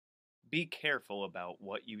Be careful about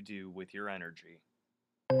what you do with your energy.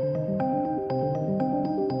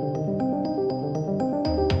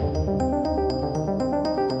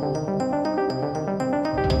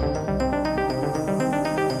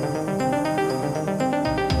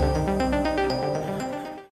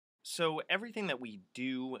 So, everything that we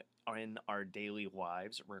do in our daily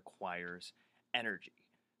lives requires energy.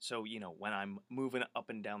 So, when I'm moving up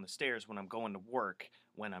and down the stairs, when I'm going to work,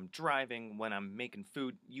 when I'm driving, when I'm making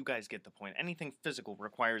food, you guys get the point. Anything physical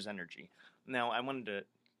requires energy. Now, I wanted to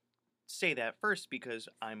say that first because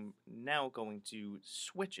I'm now going to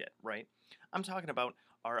switch it, right? I'm talking about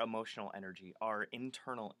our emotional energy, our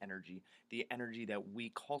internal energy, the energy that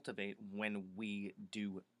we cultivate when we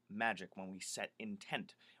do magic, when we set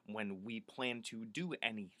intent, when we plan to do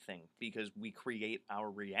anything, because we create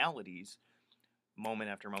our realities moment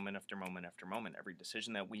after moment after moment after moment. Every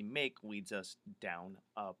decision that we make leads us down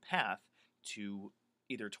a path to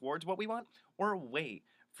either towards what we want or away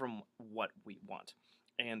from what we want.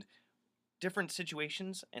 And different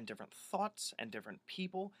situations and different thoughts and different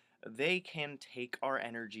people, they can take our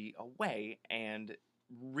energy away and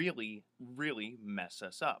really, really mess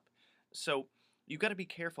us up. So you got to be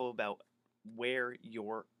careful about where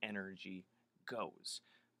your energy goes.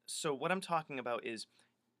 So, what I'm talking about is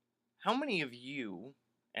how many of you,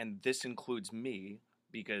 and this includes me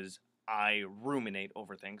because I ruminate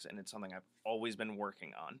over things and it's something I've always been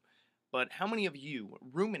working on, but how many of you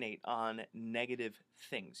ruminate on negative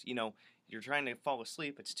things? You're trying to fall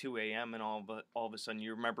asleep, it's 2 a.m., and all of a sudden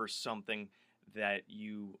you remember something that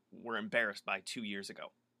you were embarrassed by 2 years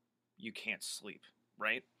ago. You can't sleep,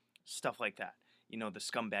 right? Stuff like that. The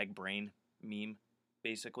scumbag brain meme,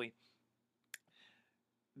 basically.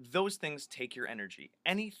 Those things take your energy.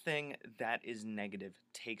 Anything that is negative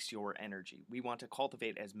takes your energy. We want to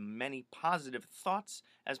cultivate as many positive thoughts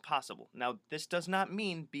as possible. Now, this does not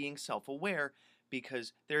mean being self-aware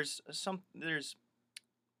because there's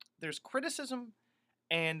criticism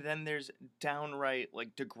and then there's downright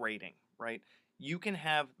like degrading, right? You can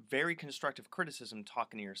have very constructive criticism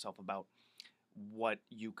talking to yourself about what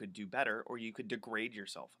you could do better or you could degrade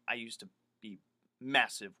yourself. I used to be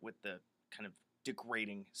massive with the kind of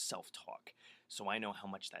degrading self-talk, so I know how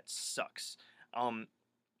much that sucks. Um,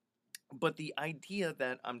 but the idea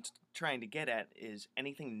that I'm trying to get at is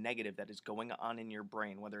anything negative that is going on in your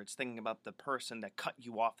brain, whether it's thinking about the person that cut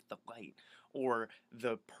you off at the light, or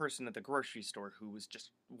the person at the grocery store who was just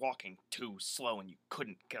walking too slow and you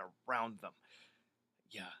couldn't get around them.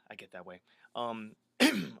 Yeah, I get that way. Um,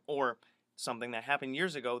 or something that happened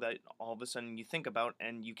years ago that all of a sudden you think about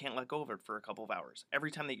and you can't let go of it for a couple of hours. Every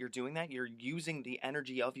time that you're doing that, you're using the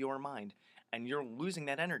energy of your mind and you're losing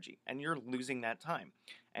that energy and you're losing that time.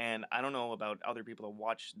 And I don't know about other people that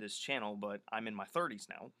watch this channel, but I'm in my 30s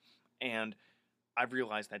now and I've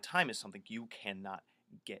realized that time is something you cannot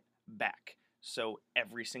get back. So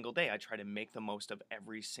every single day, I try to make the most of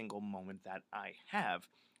every single moment that I have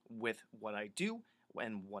with what I do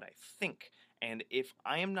and what I think. And if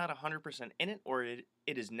I am not 100% in it or it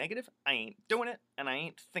is negative, I ain't doing it and I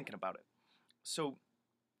ain't thinking about it. So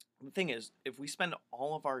the thing is, if we spend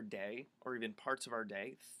all of our day or even parts of our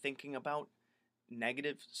day thinking about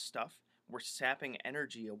negative stuff, we're sapping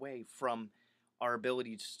energy away from our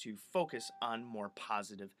ability to focus on more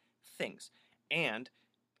positive things. And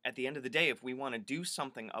at the end of the day, if we want to do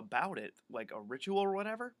something about it, like a ritual or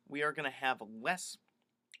whatever, we are going to have less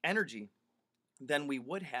energy than we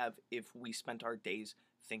would have if we spent our days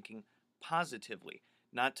thinking positively.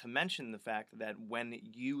 Not to mention the fact that when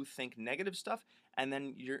you think negative stuff and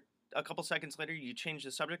then you're a couple seconds later you change the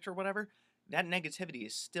subject or whatever, that negativity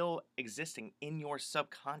is still existing in your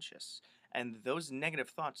subconscious. And those negative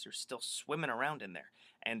thoughts are still swimming around in there.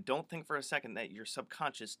 And don't think for a second that your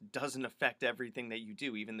subconscious doesn't affect everything that you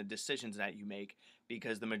do, even the decisions that you make,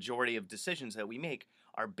 because the majority of decisions that we make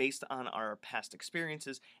are based on our past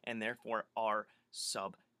experiences and therefore our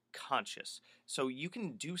subconscious. So you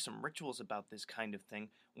can do some rituals about this kind of thing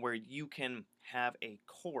where you can have a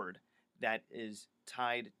cord that is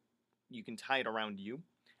tied, you can tie it around you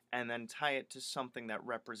and then tie it to something that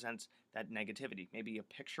represents that negativity. Maybe a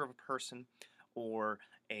picture of a person or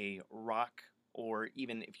a rock, or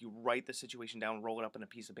even if you write the situation down, roll it up in a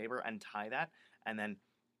piece of paper and tie that, and then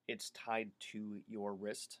it's tied to your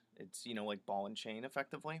wrist. It's, like ball and chain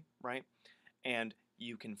effectively, right? And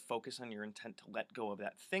you can focus on your intent to let go of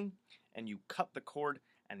that thing, and you cut the cord,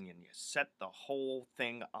 and then you set the whole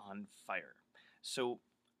thing on fire. So,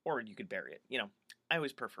 or you could bury it. I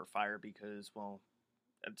always prefer fire because, well,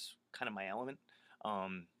 that's kind of my element,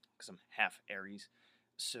 because I'm half Aries.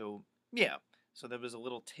 So, yeah. So there was a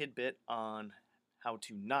little tidbit on how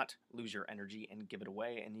to not lose your energy and give it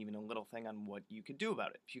away, and even a little thing on what you could do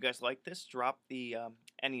about it. If you guys like this, drop the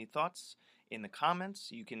any thoughts in the comments.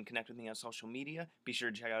 You can connect with me on social media. Be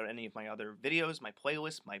sure to check out any of my other videos, my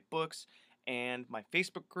playlists, my books, and my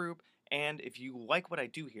Facebook group. And if you like what I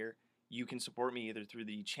do here, you can support me either through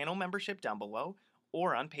the channel membership down below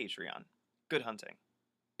or on Patreon. Good hunting.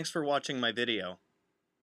 Thanks for watching my video.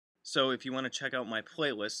 So if you want to check out my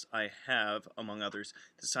playlists, I have, among others,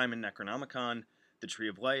 the Simon Necronomicon, the Tree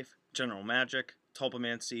of Life, General Magic,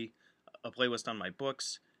 Tulpamancy, a playlist on my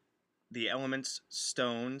books, the elements,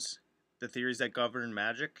 stones, the theories that govern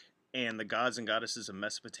magic, and the gods and goddesses of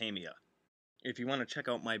Mesopotamia. If you want to check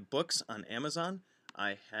out my books on Amazon,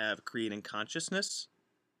 I have Creating Consciousness,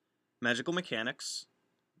 Magical Mechanics,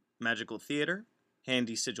 Magical Theater,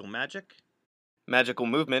 Handy Sigil Magic, Magical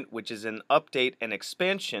Movement, which is an update and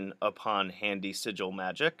expansion upon Handy Sigil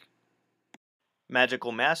Magic,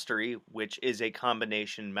 Magical Mastery, which is a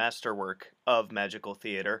combination masterwork of Magical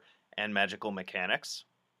Theater and Magical Mechanics,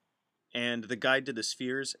 and The Guide to the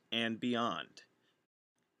Spheres and Beyond.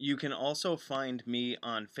 You can also find me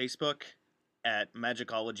on Facebook at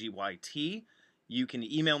MagicologyYT. You can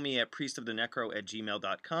email me at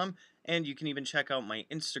priestofthenecro@gmail.com, and you can even check out my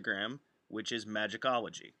Instagram, which is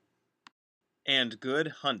Magicology. And good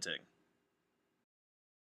hunting.